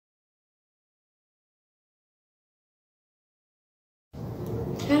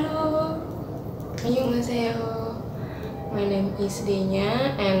Annyeonghaseyo. My name is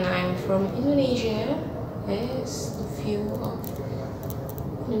Denya and I'm from Indonesia. Yes, the view of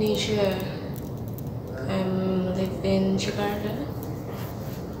Indonesia. I'm live in Jakarta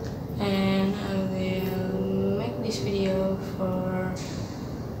and I will make this video for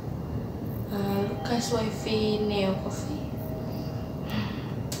Lucas wifey Neo Coffee.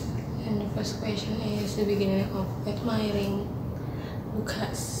 And the first question is the beginning of admiring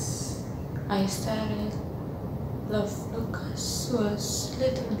Lucas. I started love Lucas was a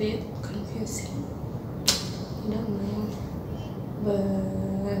little bit confusing. I don't know,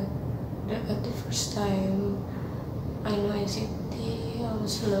 but at the first time I know NCT, I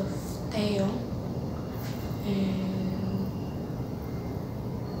was love Taeyong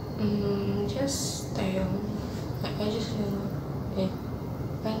and just Taeyong. I just know it.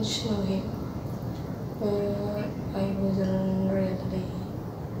 I just know him, but I wasn't really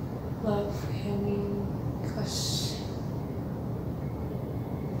love him because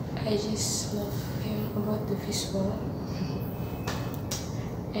I just love him about the visual.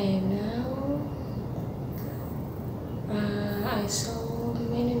 And now I saw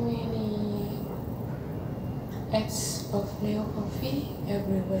many ads of Neo Coffee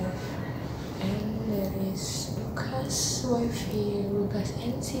everywhere, and there is Lucas wifey, Lucas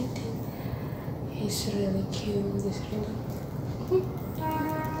NCT. He's really cute. He's really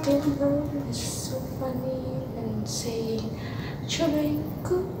it's so funny and saying "Doakan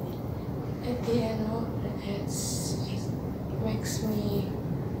Kuy" at the end of the ads. It makes me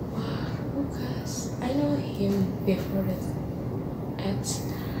wow, Lucas. I know him before the ads,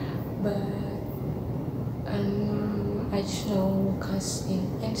 but I just know Lucas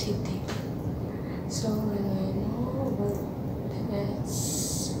in NCT. So when I know about the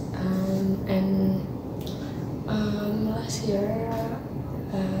ads and last year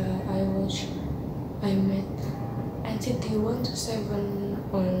I met NCT 1 to 7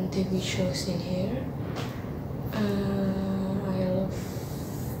 on TV shows in here. I love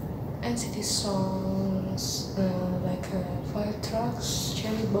NCT songs like Fire Trucks,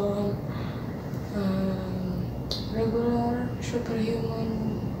 Cherry Bomb, Regular,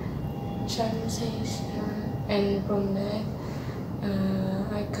 Superhuman, Chances, and from that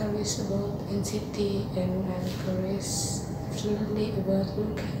I curious about NCT and I'm curious absolutely about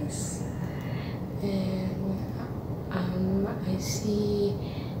Lucas. And I see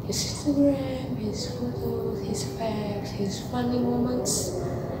his Instagram, his photos, his facts, his funny moments,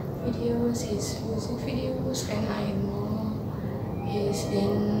 videos, his music videos, and I know he's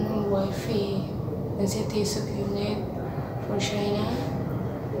in Wi-Fi NCT subunit for China.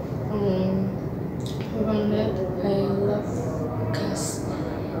 From that, I love Lucas.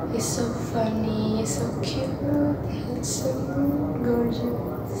 He's so funny, so cute, handsome,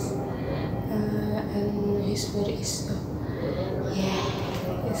 gorgeous, and his body is so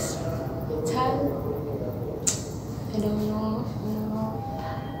it's tight. I don't know,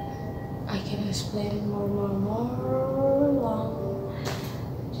 I can explain more long.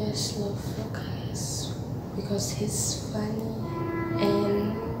 Just love Lucas because he's funny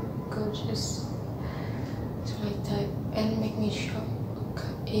and gorgeous. It's my type, and make me shocked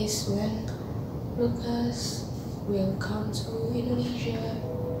is when Lucas will come to Indonesia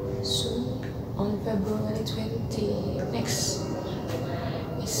soon on February 20 next.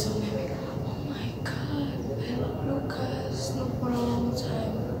 It's so many. Oh my god, I love Lucas not for a long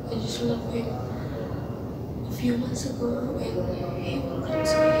time. I just love him a few months ago when he will come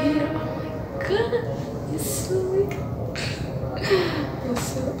to here. Oh my god, it's so big.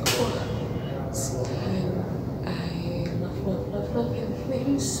 It's so I love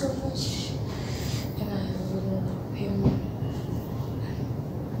him so much, and I will love him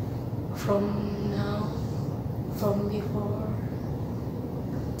from before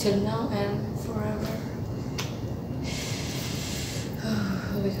till now and forever.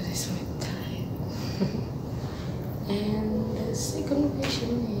 Because it's my time. And the second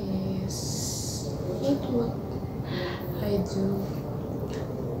question is what I do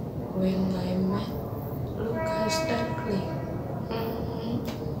when I met Lucas directly.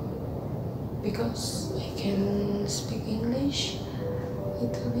 Because I can speak English a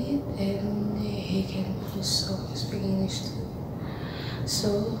little bit and he can also speak English too.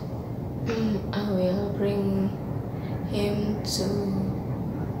 So I will bring him to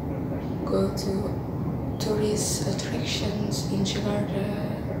go to tourist attractions in Jakarta.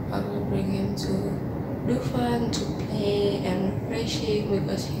 I will bring him to do fun, to play and refreshing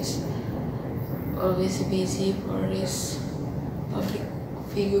because he's always busy for his public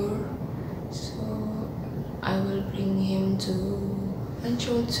figure. So I will bring him to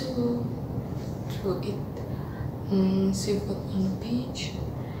Ancol to to eat seafood on the beach,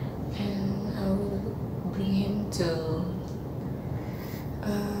 and I will bring him to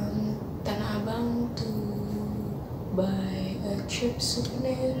Tanah Abang to buy a cheap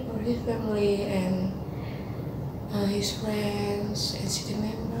souvenir for his family and his friends and city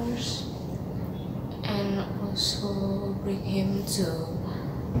members, and also bring him to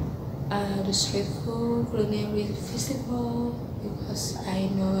the street food culinary festival, because I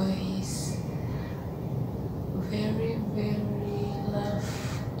know he's very love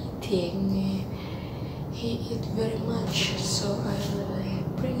eating. He eat very much, so I will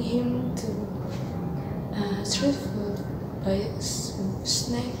bring him to street food, buy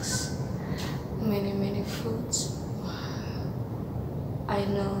snacks, many foods. I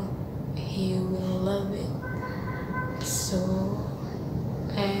know he will love it, so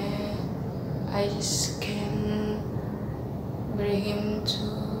I just can bring him to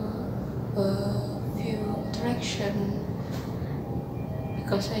a few attractions,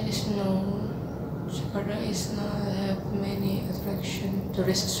 because I just know Jakarta is not have many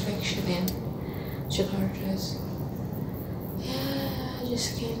tourist attraction in Jakarta. Yeah, I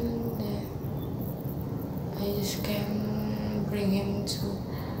just can bring him to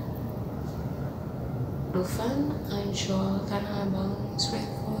Dufan, Ancol, Tanah Abang, street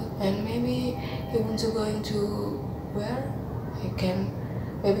food, and maybe he wants to going to where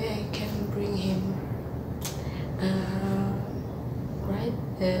maybe I can bring him ride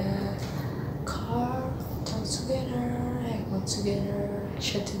the car, talk together, hang out together,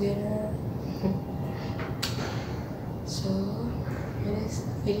 chat together. So it is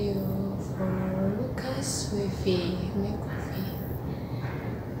the video for Lucas with Ngopi.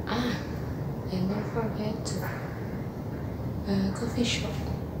 And don't forget to coffee shop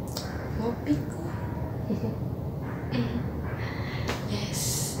Ngopi.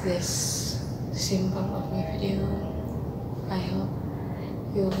 Yes, this symbol of my video. I hope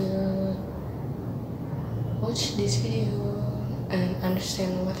you will watch this video and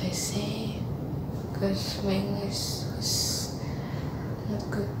understand what I say, because my English is not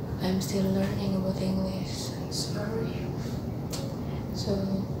good. I'm still learning about English. I'm sorry. So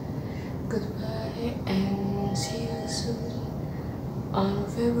goodbye and see you soon on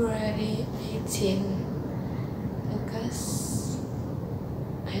February 18. Because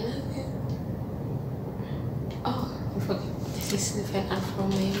I love you. Oh, I forgot. This is the fan art from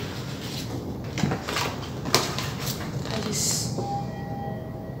me. I just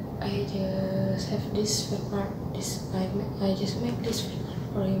have this fan art. I just make this fan art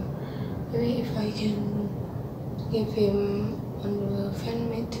for him. Maybe if I can give him on the fan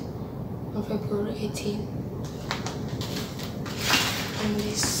meet on February 18. On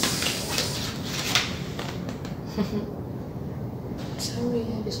this. Sorry,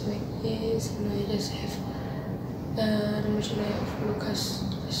 I just make this, and I just have the merchandise of Lucas.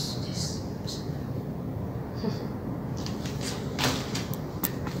 This.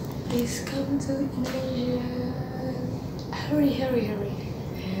 Please come to Indonesia. Hurry.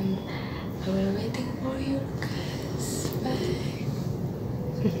 And I will waiting for you, Lucas. Bye.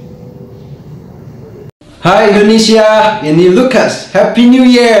 Hai Indonesia, ini Lucas. Happy New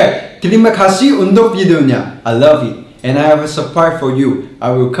Year. Terima kasih untuk videonya. I love it. And I have a surprise for you. I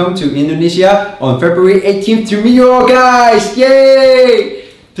will come to Indonesia on February 18th to meet you all guys. Yay!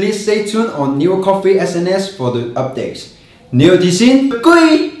 Please stay tuned on Neo Coffee SNS for the updates. Neo di sini,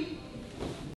 kuy!